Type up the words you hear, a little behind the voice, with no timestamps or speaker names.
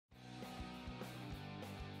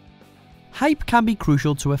Hype can be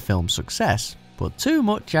crucial to a film's success, but too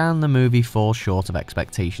much and the movie falls short of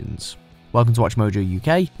expectations. Welcome to Watch Mojo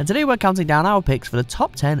UK, and today we're counting down our picks for the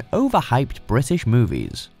top 10 overhyped British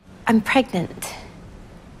movies. I'm pregnant.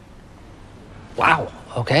 Wow,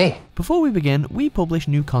 okay. Before we begin, we publish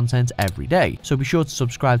new content every day, so be sure to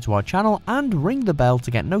subscribe to our channel and ring the bell to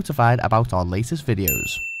get notified about our latest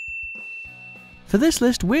videos. For this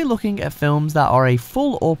list, we're looking at films that are a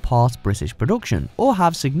full or part British production, or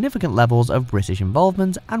have significant levels of British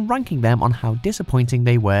involvement, and ranking them on how disappointing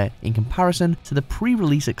they were in comparison to the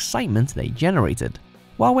pre-release excitement they generated.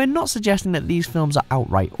 While we're not suggesting that these films are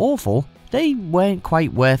outright awful, they weren't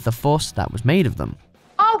quite worth the fuss that was made of them.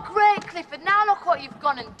 Oh great, Clifford, now look what you've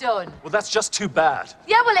gone and done. Well, that's just too bad.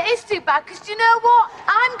 Yeah, well it is too bad, because you know what?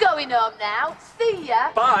 I'm going home now. See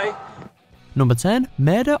ya. Bye. Number 10.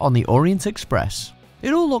 Murder on the Orient Express.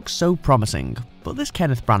 It all looks so promising, but this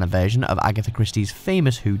Kenneth Branagh version of Agatha Christie's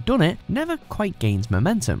famous whodunit never quite gains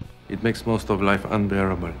momentum. It makes most of life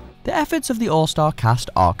unbearable. The efforts of the all-star cast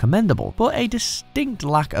are commendable, but a distinct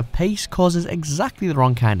lack of pace causes exactly the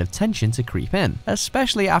wrong kind of tension to creep in,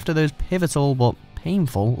 especially after those pivotal but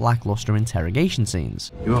painful lackluster interrogation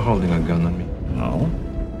scenes. You are holding a gun on me. No,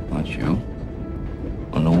 not you.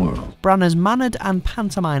 On the world. Branagh's mannered and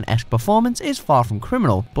pantomime-esque performance is far from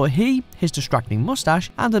criminal, but he, his distracting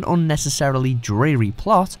mustache, and an unnecessarily dreary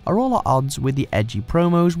plot are all at odds with the edgy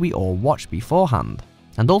promos we all watched beforehand.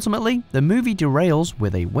 And ultimately, the movie derails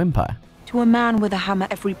with a whimper. To a man with a hammer,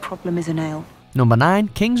 every problem is a nail. Number 9.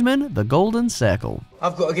 Kingsman: The Golden Circle.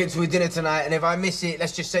 I've got to get to a dinner tonight, and if I miss it,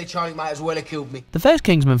 let's just say Charlie might as well have killed me. The first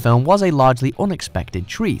Kingsman film was a largely unexpected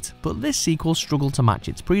treat, but this sequel struggled to match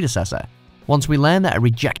its predecessor. Once we learn that a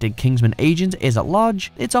rejected Kingsman agent is at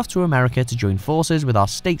large, it's off to America to join forces with our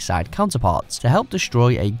stateside counterparts to help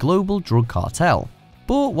destroy a global drug cartel.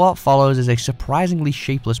 But what follows is a surprisingly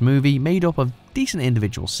shapeless movie made up of decent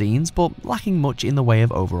individual scenes, but lacking much in the way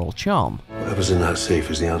of overall charm. Whatever's in that safe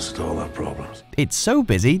is the answer to all our problems. It's so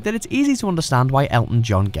busy that it's easy to understand why Elton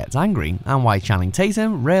John gets angry, and why Channing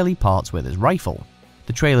Tatum rarely parts with his rifle.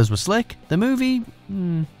 The trailers were slick, the movie,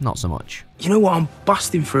 not so much. You know what, I'm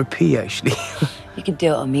busting for a pee actually. You can do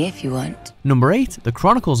it on me if you want. Number 8. The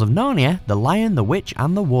Chronicles of Narnia: The Lion, the Witch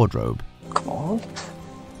and the Wardrobe. Come on.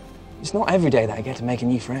 It's not every day that I get to make a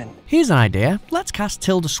new friend. Here's an idea: let's cast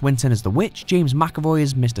Tilda Swinton as the witch, James McAvoy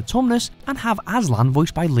as Mr. Tumnus, and have Aslan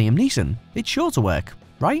voiced by Liam Neeson. It's sure to work,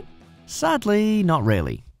 right? Sadly, not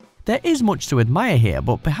really. There is much to admire here,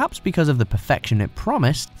 but perhaps because of the perfection it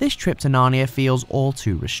promised, this trip to Narnia feels all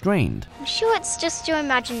too restrained. I'm sure it's just your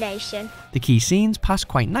imagination. The key scenes pass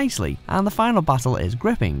quite nicely, and the final battle is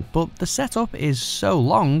gripping, but the setup is so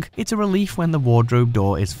long, it's a relief when the wardrobe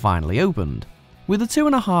door is finally opened. With a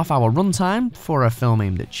 2.5-hour runtime, for a film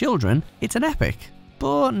aimed at children, it's an epic,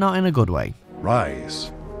 but not in a good way.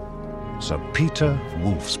 Rise, Sir Peter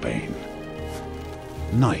Wolfsbane,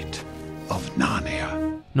 Knight of Narnia.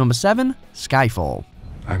 Number 7. Skyfall.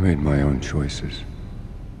 I made my own choices.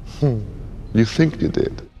 You think you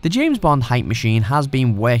did? The James Bond hype machine has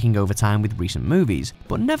been working overtime with recent movies,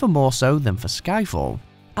 but never more so than for Skyfall.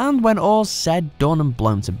 And when all's said, done and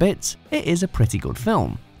blown to bits, it is a pretty good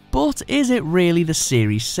film. But is it really the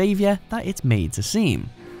series' saviour that it's made to seem?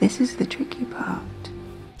 This is the tricky part.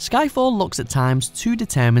 Skyfall looks at times too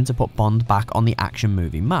determined to put Bond back on the action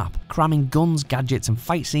movie map, cramming guns, gadgets and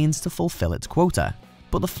fight scenes to fulfill its quota.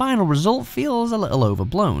 But the final result feels a little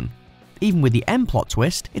overblown. Even with the end plot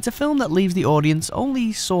twist, it's a film that leaves the audience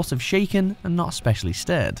only sort of shaken and not especially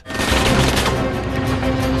stirred.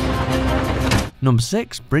 Number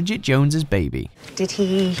 6. Bridget Jones's Baby. Did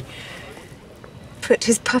he put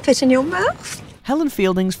his puppet in your mouth? Helen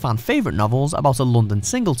Fielding's fan-favourite novels about a London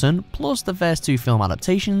singleton, plus the first 2 film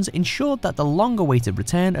adaptations, ensured that the long-awaited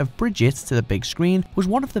return of Bridget to the big screen was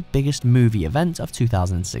one of the biggest movie events of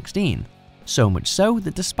 2016. So much so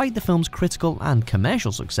that despite the film's critical and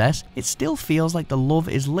commercial success, it still feels like the love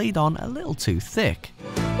is laid on a little too thick.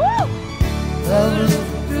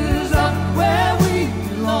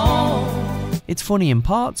 It's funny in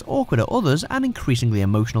parts, awkward at others, and increasingly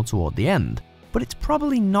emotional toward the end. But it's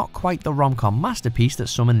probably not quite the rom-com masterpiece that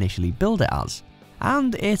some initially billed it as.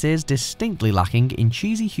 And it is distinctly lacking in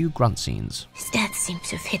cheesy Hugh Grant scenes. His death seems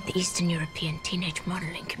to have hit the Eastern European teenage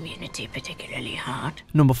modelling community particularly hard.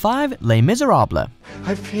 Number 5. Les Misérables.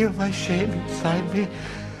 I feel my shame inside me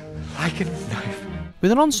like a knife.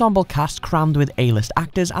 With an ensemble cast crammed with A-list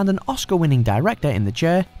actors and an Oscar-winning director in the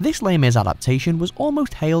chair, this Les Mis adaptation was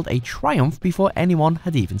almost hailed a triumph before anyone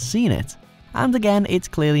had even seen it. And again, it's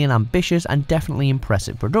clearly an ambitious and definitely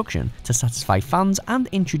impressive production to satisfy fans and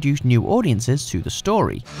introduce new audiences to the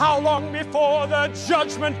story. How long before the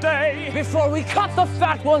judgment day? Before we cut the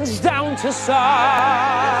fat ones down to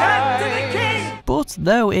size. Head to the king! But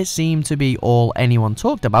though it seemed to be all anyone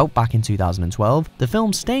talked about back in 2012, the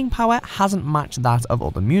film's staying power hasn't matched that of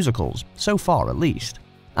other musicals, so far at least.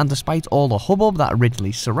 And despite all the hubbub that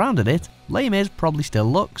originally surrounded it, Les Mis probably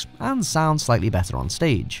still looks and sounds slightly better on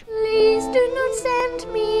stage. Please do not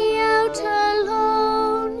send me out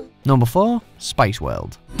alone. Number 4, Spice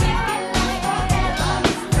World.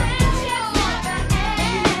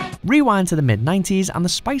 Rewind to the mid-90s and the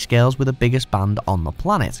Spice Girls were the biggest band on the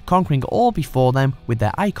planet, conquering all before them with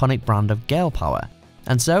their iconic brand of girl power.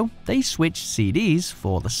 And so, they switched CDs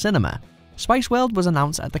for the cinema. Spice World was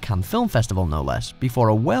announced at the Cannes Film Festival no less, before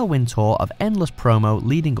a whirlwind tour of endless promo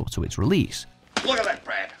leading up to its release. Look at that,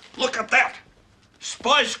 Brad. Look at that.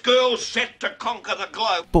 Spice Girls set to conquer the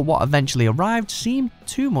globe. But what eventually arrived seemed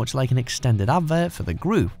too much like an extended advert for the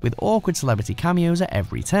group, with awkward celebrity cameos at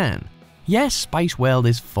every turn. Yes, Spice World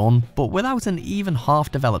is fun, but without an even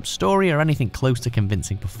half-developed story or anything close to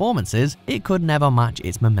convincing performances, it could never match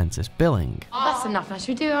its momentous billing. That's enough now,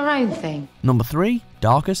 should we do our own thing? Number 3,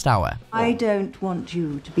 Darkest Hour. I don't want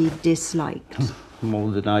you to be disliked.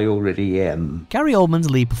 More than I already am. Gary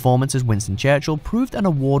Oldman's lead performance as Winston Churchill proved an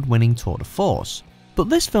award-winning tour de force. But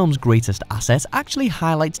this film's greatest asset actually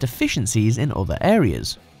highlights deficiencies in other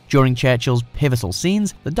areas. During Churchill's pivotal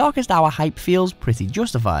scenes, the Darkest Hour hype feels pretty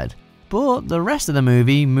justified. But the rest of the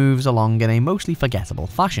movie moves along in a mostly forgettable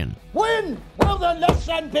fashion. When will the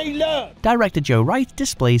lesson be learned? Director Joe Wright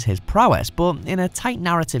displays his prowess, but in a tight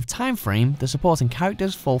narrative time frame, the supporting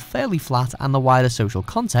characters fall fairly flat and the wider social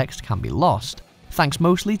context can be lost. Thanks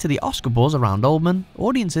mostly to the Oscar buzz around Oldman,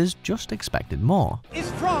 audiences just expected more.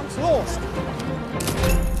 Is France lost?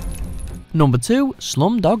 Number 2,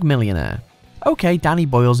 Slumdog Millionaire. Okay, Danny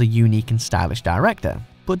Boyle's a unique and stylish director,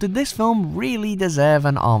 but did this film really deserve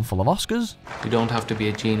an armful of Oscars? You don't have to be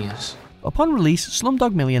a genius. Upon release,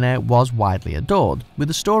 Slumdog Millionaire was widely adored, with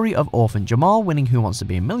the story of orphan Jamal winning Who Wants to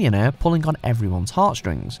Be a Millionaire pulling on everyone's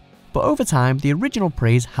heartstrings. But over time, the original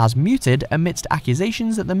praise has muted amidst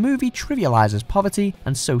accusations that the movie trivializes poverty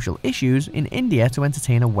and social issues in India to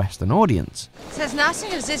entertain a Western audience. It says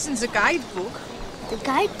nothing as this in the guidebook. The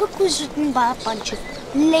guidebook was written by a bunch of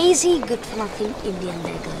lazy, good-for-nothing Indian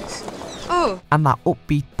beggars. Oh. And that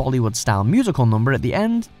upbeat Bollywood-style musical number at the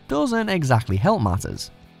end doesn't exactly help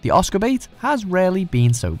matters. The Oscar bait has rarely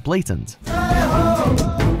been so blatant.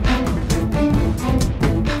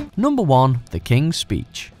 Number 1, The King's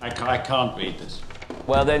Speech. I can't read this.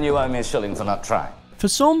 Well, then you owe me a shilling for not trying. For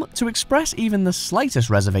some, to express even the slightest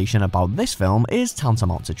reservation about this film is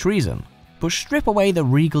tantamount to treason. But strip away the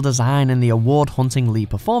regal design and the award-hunting lead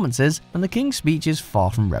performances, and The King's Speech is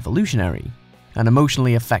far from revolutionary. An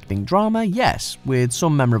emotionally affecting drama, yes, with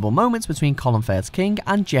some memorable moments between Colin Firth's king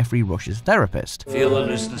and Geoffrey Rush's therapist. Feel the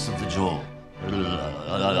looseness of the jaw.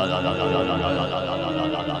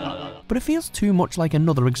 But it feels too much like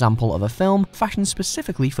another example of a film fashioned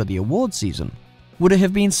specifically for the awards season. Would it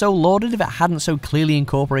have been so lauded if it hadn't so clearly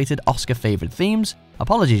incorporated Oscar-favoured themes?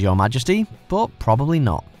 Apologies, Your Majesty, but probably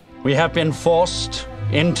not. We have been forced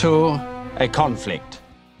into a conflict.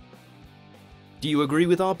 Do you agree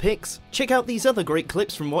with our picks? Check out these other great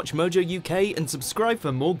clips from WatchMojo UK and subscribe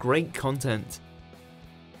for more great content.